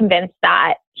are convinced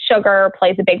that sugar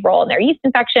plays a big role in their yeast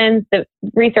infections. The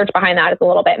research behind that is a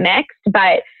little bit mixed,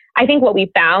 but I think what we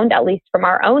found, at least from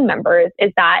our own members,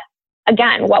 is that,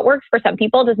 again, what works for some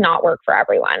people does not work for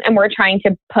everyone. And we're trying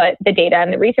to put the data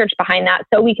and the research behind that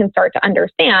so we can start to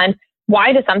understand,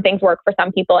 why do some things work for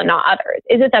some people and not others?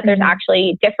 Is it that there's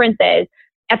actually differences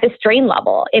at the strain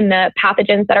level in the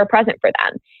pathogens that are present for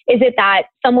them? Is it that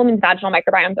some women's vaginal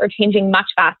microbiomes are changing much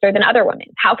faster than other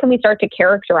women's? How can we start to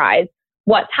characterize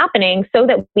what's happening so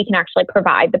that we can actually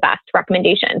provide the best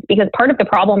recommendations? Because part of the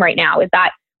problem right now is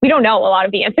that we don't know a lot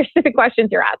of the answers to the questions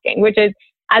you're asking, which is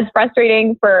as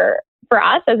frustrating for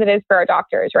us as it is for our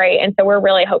doctors, right? And so we're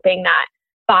really hoping that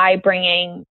by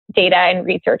bringing data and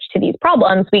research to these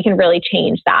problems, we can really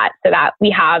change that so that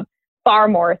we have far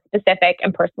more specific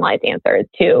and personalized answers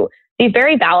to these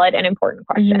very valid and important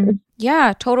questions.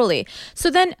 Yeah, totally. So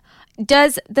then,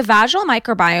 does the vaginal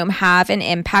microbiome have an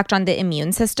impact on the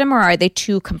immune system, or are they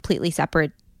two completely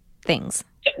separate things?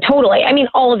 Totally. I mean,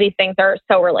 all of these things are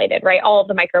so related, right? All of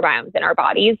the microbiomes in our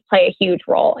bodies play a huge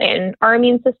role in our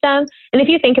immune system. And if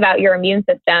you think about your immune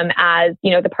system as,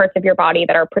 the parts of your body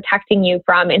that are protecting you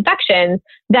from infections,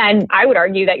 then I would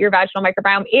argue that your vaginal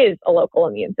microbiome is a local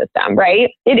immune system,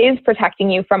 right? It is protecting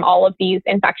you from all of these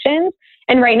infections.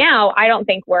 And right now, I don't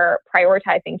think we're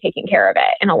prioritizing taking care of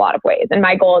it in a lot of ways. And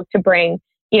my goal is to bring,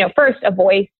 first a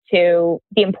voice to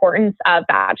the importance of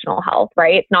vaginal health,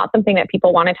 right? It's not something that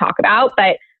people want to talk about,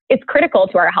 but it's critical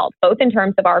to our health, both in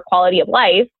terms of our quality of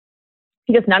life,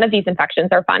 because none of these infections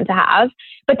are fun to have,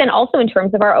 but then also in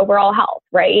terms of our overall health,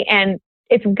 right? And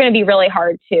it's going to be really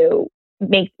hard to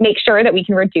make sure that we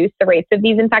can reduce the rates of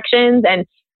these infections and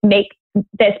make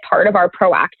this part of our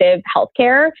proactive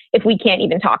healthcare if we can't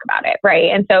even talk about it,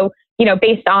 right? And so,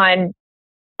 based on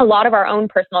a lot of our own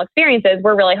personal experiences,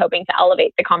 we're really hoping to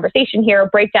elevate the conversation here,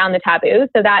 break down the taboo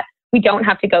so that we don't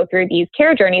have to go through these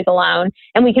care journeys alone.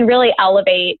 And we can really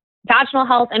elevate vaginal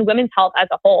health and women's health as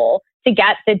a whole to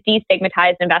get the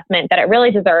destigmatized investment that it really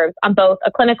deserves on both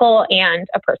a clinical and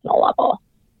a personal level.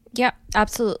 Yeah,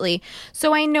 absolutely.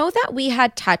 So I know that we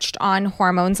had touched on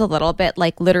hormones a little bit,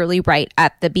 like literally right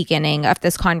at the beginning of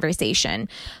this conversation.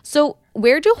 So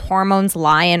where do hormones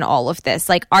lie in all of this?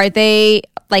 Like, are they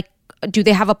do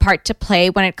they have a part to play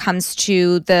when it comes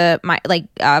to the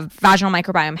vaginal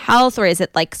microbiome health, or is it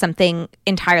like something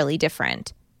entirely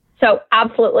different? So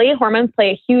absolutely, hormones play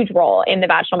a huge role in the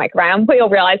vaginal microbiome. What you'll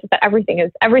realize is that everything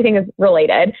is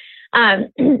related.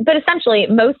 But essentially,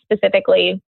 most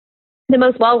specifically, the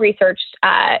most well-researched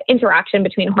interaction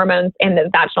between hormones and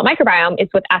the vaginal microbiome is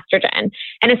with estrogen.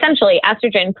 And essentially,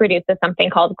 estrogen produces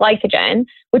something called glycogen,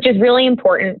 which is really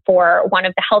important for one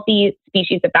of the healthy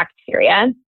species of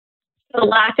bacteria. So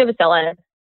lactobacillus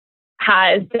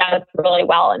does really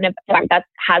well, and in fact, that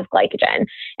has glycogen.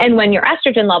 And when your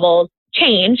estrogen levels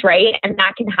change, right, and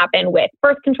that can happen with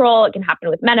birth control, it can happen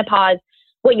with menopause,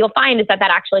 what you'll find is that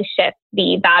actually shifts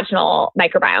the vaginal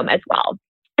microbiome as well.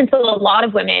 And so a lot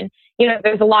of women,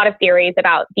 there's a lot of theories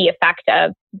about the effect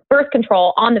of birth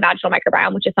control on the vaginal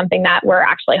microbiome, which is something that we're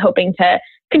actually hoping to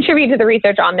contribute to the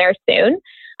research on there soon.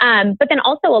 But then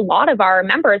also a lot of our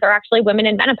members are actually women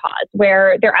in menopause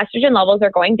where their estrogen levels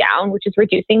are going down, which is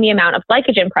reducing the amount of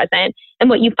glycogen present. And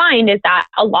what you find is that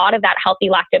a lot of that healthy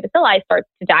lactobacilli starts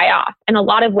to die off. And a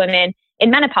lot of women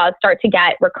in menopause start to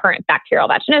get recurrent bacterial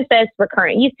vaginosis,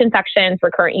 recurrent yeast infections,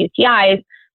 recurrent UTIs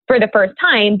for the first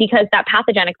time because that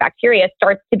pathogenic bacteria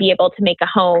starts to be able to make a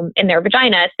home in their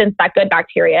vagina since that good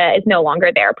bacteria is no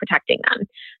longer there protecting them.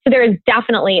 So there is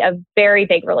definitely a very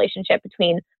big relationship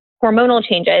between hormonal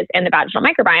changes in the vaginal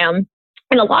microbiome.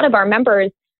 And a lot of our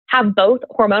members have both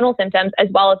hormonal symptoms as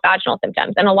well as vaginal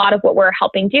symptoms. And a lot of what we're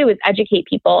helping do is educate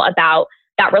people about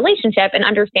that relationship and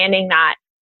understanding that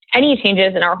any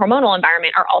changes in our hormonal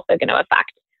environment are also going to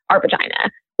affect our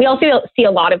vagina. We also see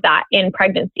a lot of that in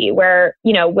pregnancy where,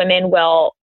 women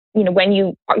will, when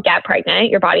you get pregnant,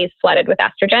 your body is flooded with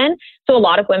estrogen. So a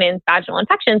lot of women's vaginal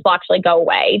infections will actually go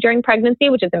away during pregnancy,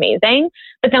 which is amazing.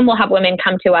 But then we'll have women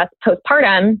come to us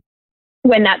postpartum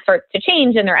when that starts to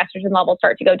change and their estrogen levels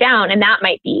start to go down. And that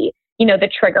might be,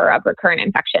 the trigger of recurrent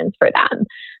infections for them.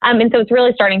 And so it's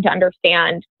really starting to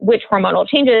understand which hormonal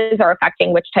changes are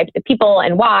affecting which types of people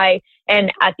and why.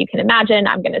 And as you can imagine,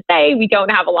 I'm going to say we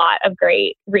don't have a lot of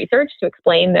great research to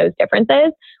explain those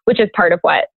differences, which is part of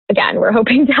what, again, we're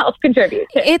hoping to help contribute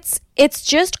to. It's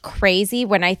just crazy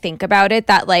when I think about it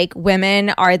that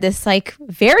women are this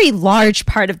very large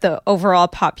part of the overall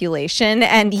population,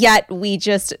 and yet we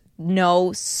just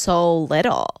know so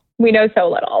little. We know so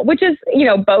little, which is,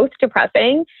 both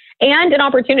depressing and an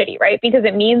opportunity, right? Because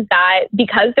it means that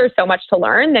because there's so much to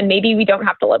learn, then maybe we don't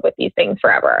have to live with these things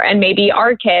forever. And maybe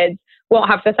our kids won't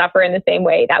have to suffer in the same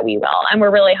way that we will. And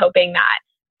we're really hoping that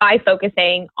by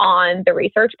focusing on the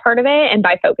research part of it and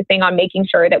by focusing on making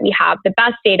sure that we have the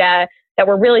best data, that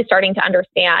we're really starting to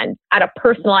understand at a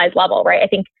personalized level, right? I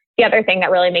think the other thing that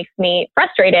really makes me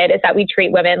frustrated is that we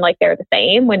treat women like they're the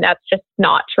same when that's just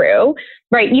not true,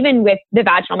 right? Even with the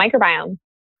vaginal microbiome,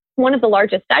 one of the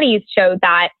largest studies showed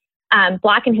that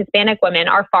Black and Hispanic women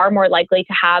are far more likely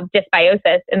to have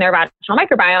dysbiosis in their vaginal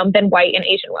microbiome than white and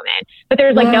Asian women. But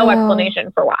there's no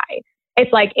explanation for why. It's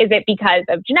is it because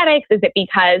of genetics? Is it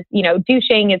because,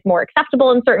 douching is more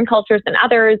acceptable in certain cultures than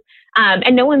others?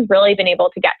 And no one's really been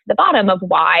able to get to the bottom of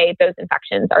why those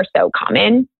infections are so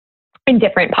common in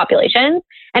different populations.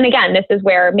 And again, this is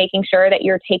where making sure that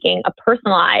you're taking a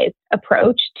personalized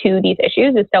approach to these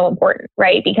issues is so important,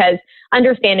 right? Because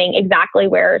understanding exactly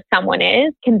where someone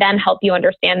is can then help you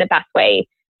understand the best way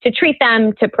to treat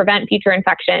them, to prevent future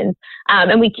infections.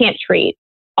 And we can't treat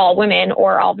all women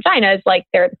or all vaginas like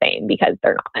they're the same because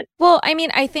they're not. Well,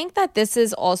 I think that this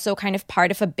is also kind of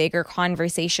part of a bigger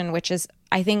conversation, which is,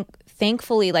 I think,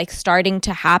 thankfully, starting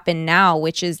to happen now,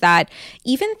 which is that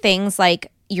even things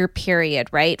like your period,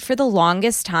 right? For the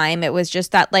longest time, it was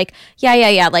just that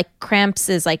cramps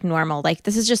is normal.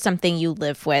 This is just something you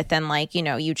live with. And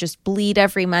you just bleed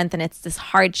every month and it's this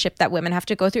hardship that women have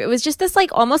to go through. It was just this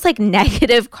almost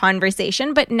negative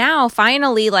conversation. But now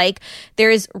finally,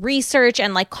 there's research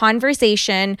and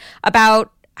conversation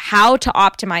about how to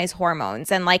optimize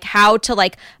hormones and how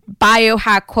to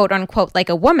biohack, quote unquote,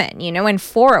 a woman, and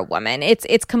for a woman.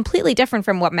 It's completely different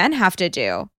from what men have to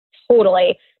do.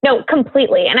 Totally. No,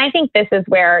 completely. And I think this is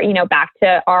where, back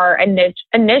to our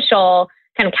initial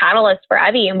kind of catalyst for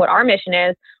Evvy and what our mission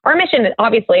is. Our mission is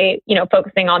obviously,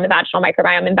 focusing on the vaginal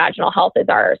microbiome and vaginal health is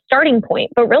our starting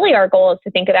point. But really our goal is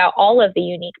to think about all of the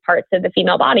unique parts of the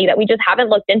female body that we just haven't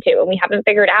looked into and we haven't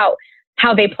figured out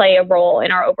how they play a role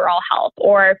in our overall health,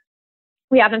 or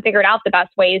we haven't figured out the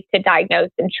best ways to diagnose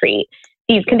and treat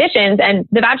these conditions. And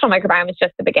the vaginal microbiome is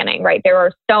just the beginning, right? There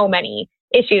are so many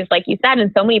issues, like you said,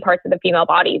 in so many parts of the female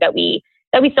body that we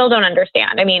still don't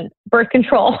understand. I mean, birth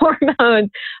control, hormones,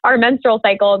 our menstrual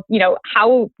cycles,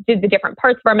 how do the different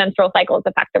parts of our menstrual cycles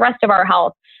affect the rest of our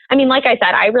health? I mean, like I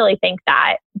said, I really think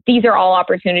that these are all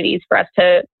opportunities for us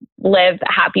to live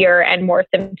happier and more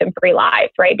symptom-free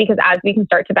lives, right? Because as we can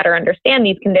start to better understand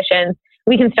these conditions,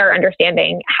 we can start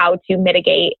understanding how to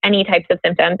mitigate any types of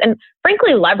symptoms and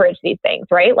frankly leverage these things,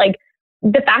 right? Like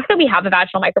the fact that we have a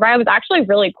vaginal microbiome is actually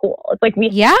really cool. It's like we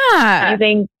have an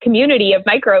amazing community of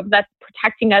microbes that's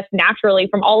protecting us naturally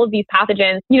from all of these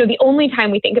pathogens. The only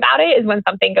time we think about it is when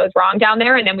something goes wrong down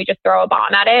there and then we just throw a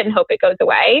bomb at it and hope it goes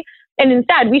away. And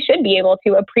instead, we should be able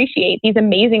to appreciate these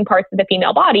amazing parts of the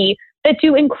female body that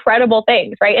do incredible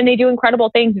things, right? And they do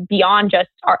incredible things beyond just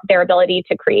their ability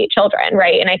to create children,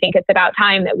 right? And I think it's about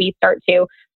time that we start to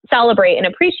celebrate and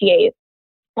appreciate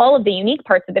all of the unique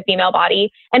parts of the female body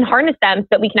and harness them so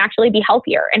that we can actually be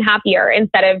healthier and happier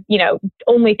instead of,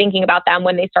 only thinking about them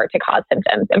when they start to cause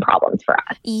symptoms and problems for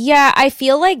us. Yeah, I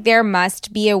feel like there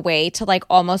must be a way to like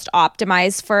almost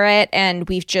optimize for it. And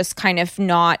we've just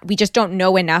we just don't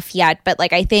know enough yet. But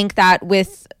like, I think that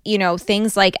with,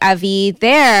 things like Evvy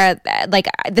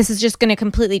this is just going to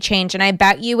completely change. And I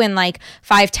bet you in like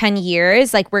 5-10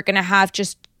 years, like we're going to have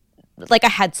just like a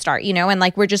head start, and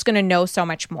like, we're just going to know so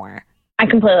much more. I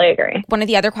completely agree. One of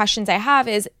the other questions I have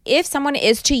is if someone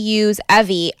is to use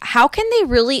Evvy, how can they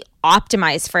really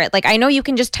optimize for it? Like, I know you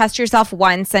can just test yourself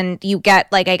once and you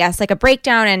get like, I guess like a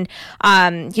breakdown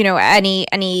and, any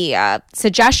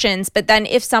suggestions. But then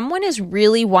if someone is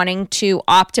really wanting to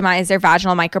optimize their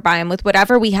vaginal microbiome with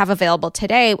whatever we have available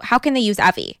today, how can they use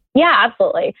Evvy? Yeah,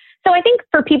 absolutely. So I think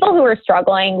for people who are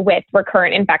struggling with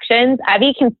recurrent infections,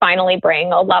 Evvy can finally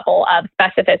bring a level of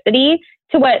specificity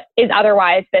to what is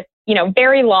otherwise this,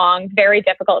 very long, very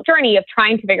difficult journey of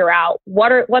trying to figure out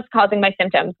what's causing my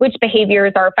symptoms, which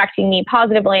behaviors are affecting me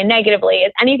positively and negatively,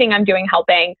 is anything I'm doing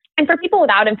helping? And for people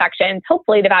without infections,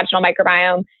 hopefully the vaginal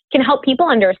microbiome can help people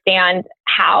understand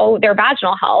how their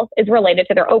vaginal health is related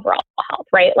to their overall health,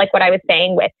 right? Like what I was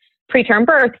saying with preterm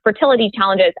birth, fertility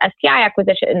challenges, STI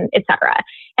acquisition, et cetera.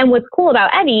 And what's cool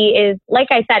about Evvy is, like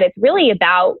I said, it's really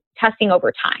about testing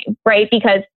over time, right?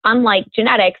 Because unlike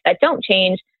genetics that don't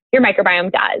change, your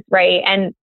microbiome does, right?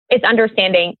 And it's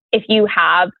understanding if you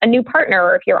have a new partner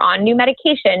or if you're on new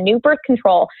medication, new birth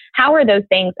control, how are those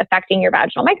things affecting your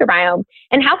vaginal microbiome?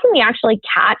 And how can we actually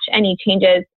catch any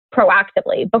changes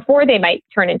proactively before they might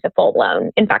turn into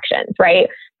full-blown infections, right?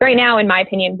 Right now, in my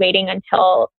opinion, waiting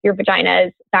until your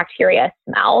vagina's bacteria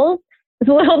smells is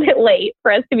a little bit late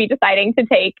for us to be deciding to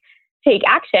take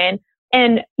action.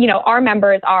 And, our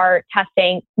members are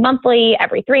testing monthly,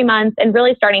 every 3 months, and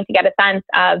really starting to get a sense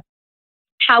of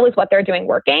how is what they're doing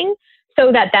working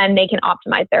so that then they can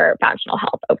optimize their vaginal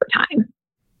health over time.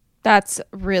 That's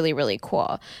really, really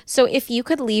cool. So if you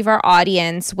could leave our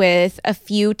audience with a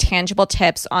few tangible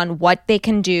tips on what they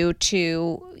can do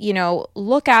to,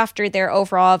 look after their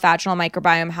overall vaginal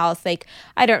microbiome health, like,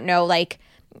 I don't know, like,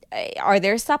 are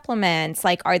there supplements?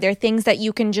 Like, are there things that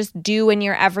you can just do in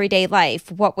your everyday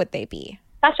life? What would they be?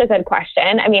 Such a good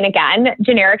question. I mean, again,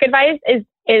 generic advice is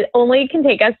only can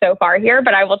take us so far here,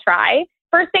 but I will try.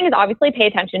 First thing is obviously pay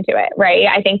attention to it, right?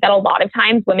 I think that a lot of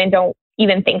times women don't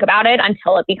even think about it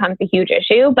until it becomes a huge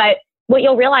issue. But what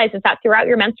you'll realize is that throughout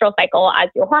your menstrual cycle, as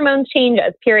your hormones change,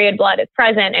 as period blood is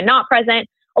present and not present,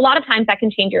 a lot of times that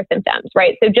can change your symptoms,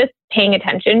 right? So just paying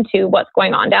attention to what's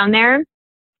going on down there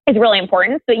is really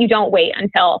important so that you don't wait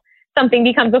until something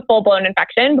becomes a full-blown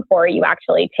infection before you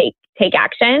actually take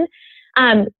action.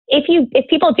 If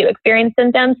people do experience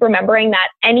symptoms, remembering that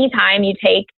anytime you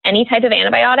take any type of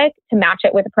antibiotic to match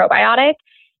it with a probiotic,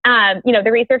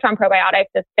 the research on probiotics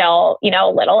is still, a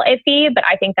little iffy, but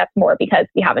I think that's more because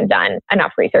we haven't done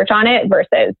enough research on it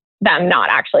versus them not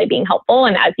actually being helpful.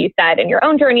 And as you said, in your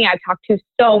own journey, I've talked to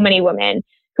so many women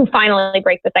who finally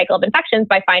break the cycle of infections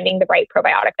by finding the right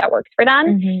probiotic that works for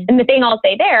them. Mm-hmm. And the thing I'll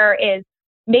say there is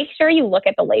make sure you look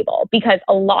at the label, because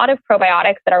a lot of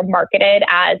probiotics that are marketed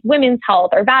as women's health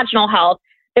or vaginal health,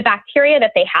 the bacteria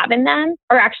that they have in them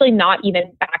are actually not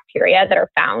even bacteria that are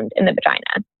found in the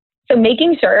vagina. So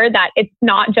making sure that it's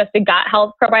not just a gut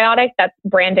health probiotic that's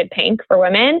branded pink for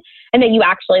women, and that you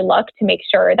actually look to make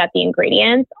sure that the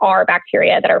ingredients are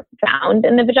bacteria that are found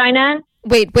in the vagina.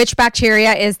 Wait, which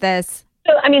bacteria is this?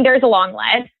 So, I mean, there's a long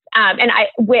list. And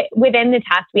within the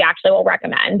test, we actually will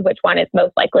recommend which one is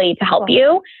most likely to help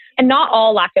you. And not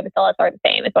all lactobacillus are the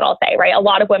same, is what I'll say, right? A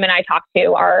lot of women I talk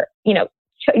to are,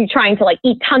 trying to like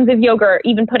eat tons of yogurt,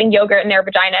 even putting yogurt in their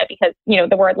vagina because,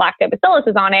 the word lactobacillus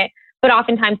is on it. But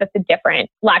oftentimes that's a different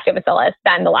lactobacillus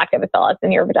than the lactobacillus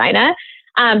in your vagina.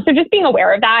 So just being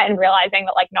aware of that and realizing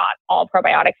that like not all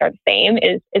probiotics are the same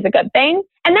is a good thing.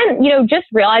 And then, just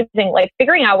realizing like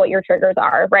figuring out what your triggers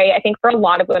are, right? I think for a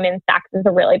lot of women, sex is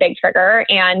a really big trigger,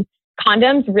 and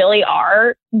condoms really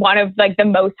are one of like the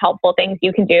most helpful things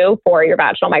you can do for your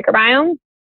vaginal microbiome.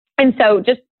 And so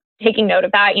just taking note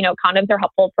of that, condoms are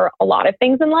helpful for a lot of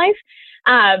things in life.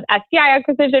 STI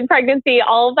acquisition, pregnancy,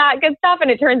 all of that good stuff.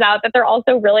 And it turns out that they're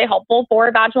also really helpful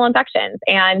for vaginal infections.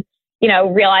 And,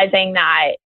 realizing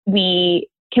that we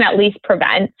can at least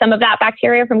prevent some of that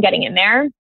bacteria from getting in there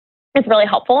is really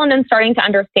helpful. And then starting to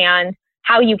understand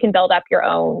how you can build up your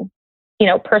own,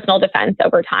 personal defense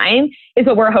over time is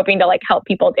what we're hoping to like help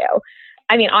people do.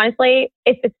 I mean, honestly,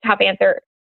 it's a tough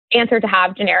answer to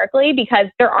have generically because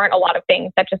there aren't a lot of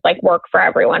things that just like work for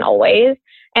everyone always.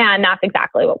 And that's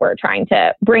exactly what we're trying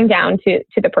to bring down to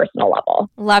the personal level.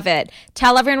 Love it.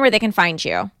 Tell everyone where they can find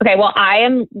you. Okay. Well, I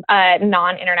am a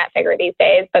non-internet figure these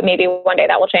days, but maybe one day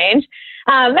that will change.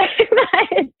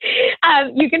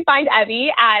 You can find Evvy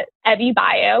at Evvy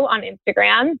Bio on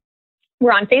Instagram.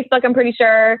 We're on Facebook, I'm pretty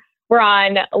sure. We're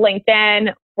on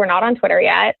LinkedIn. We're not on Twitter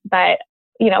yet, but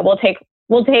we'll take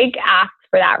asks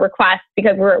for that request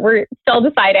because we're still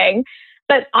deciding.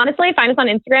 But honestly, find us on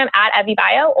Instagram at Evvy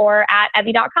Bio or at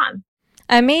Evvy.com.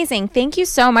 Amazing. Thank you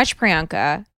so much,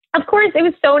 Priyanka. Of course, it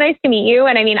was so nice to meet you.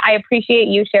 And I mean, I appreciate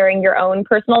you sharing your own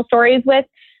personal stories with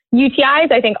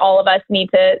UTIs. I think all of us need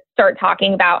to start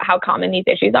talking about how common these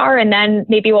issues are. And then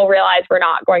maybe we'll realize we're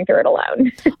not going through it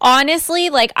alone. Honestly,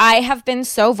 like I have been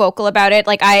so vocal about it.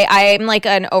 Like I'm like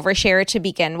an oversharer to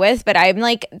begin with, but I'm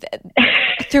like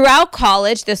throughout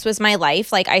college, this was my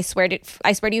life. Like I swear to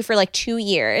you for like 2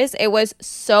 years, it was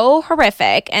so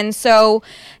horrific. And so,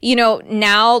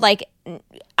 now like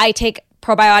I take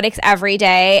probiotics every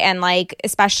day and like,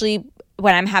 especially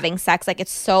when I'm having sex, like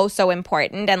it's so, so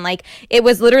important. And like, it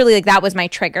was literally like, that was my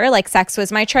trigger, like sex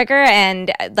was my trigger.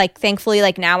 And like, thankfully,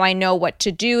 like now I know what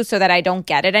to do so that I don't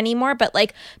get it anymore. But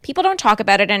like, people don't talk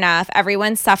about it enough.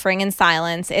 Everyone's suffering in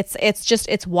silence.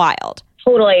 It's wild.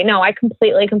 Totally. No, I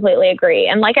completely agree.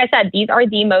 And like I said, these are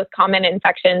the most common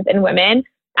infections in women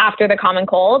after the common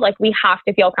cold. Like we have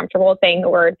to feel comfortable saying the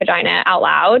word vagina out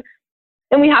loud.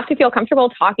 And we have to feel comfortable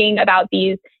talking about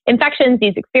these infections,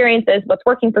 these experiences, what's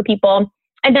working for people.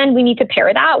 And then we need to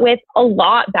pair that with a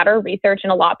lot better research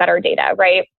and a lot better data,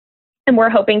 right? And we're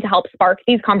hoping to help spark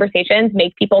these conversations,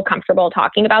 make people comfortable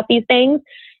talking about these things.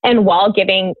 And while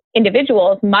giving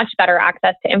individuals much better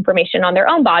access to information on their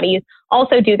own bodies,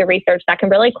 also do the research that can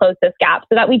really close this gap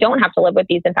so that we don't have to live with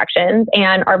these infections.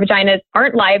 And our vaginas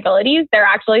aren't liabilities. They're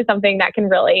actually something that can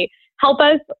really help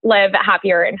us live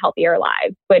happier and healthier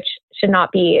lives, which should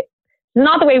not be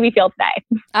not the way we feel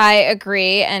today. I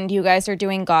agree. And you guys are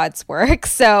doing God's work.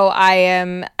 So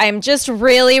I'm just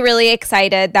really, really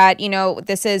excited that,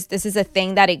 this is a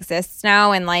thing that exists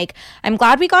now. And like, I'm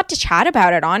glad we got to chat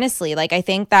about it, honestly. Like, I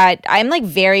think that I'm like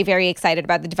very, very excited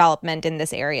about the development in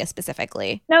this area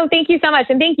specifically. No, thank you so much.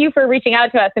 And thank you for reaching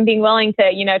out to us and being willing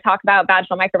to, talk about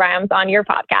vaginal microbiomes on your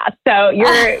podcast. So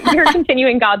you're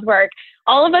continuing God's work.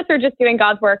 All of us are just doing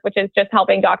God's work, which is just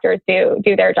helping doctors do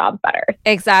their jobs better.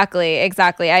 Exactly.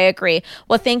 I agree.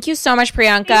 Well, thank you so much,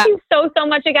 Priyanka. Thank you so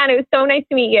much again. It was so nice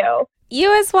to meet you.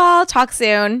 You as well. Talk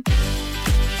soon.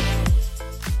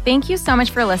 Thank you so much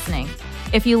for listening.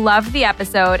 If you loved the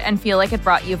episode and feel like it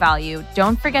brought you value,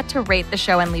 don't forget to rate the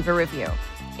show and leave a review.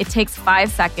 It takes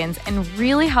 5 seconds and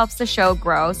really helps the show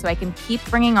grow so I can keep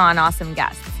bringing on awesome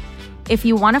guests. If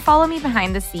you want to follow me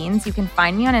behind the scenes, you can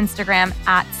find me on Instagram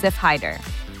at SifHider.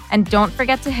 And don't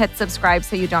forget to hit subscribe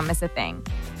so you don't miss a thing.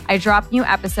 I drop new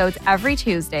episodes every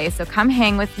Tuesday, so come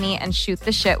hang with me and shoot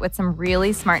the shit with some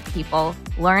really smart people,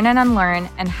 learn and unlearn,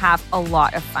 and have a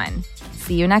lot of fun.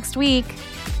 See you next week.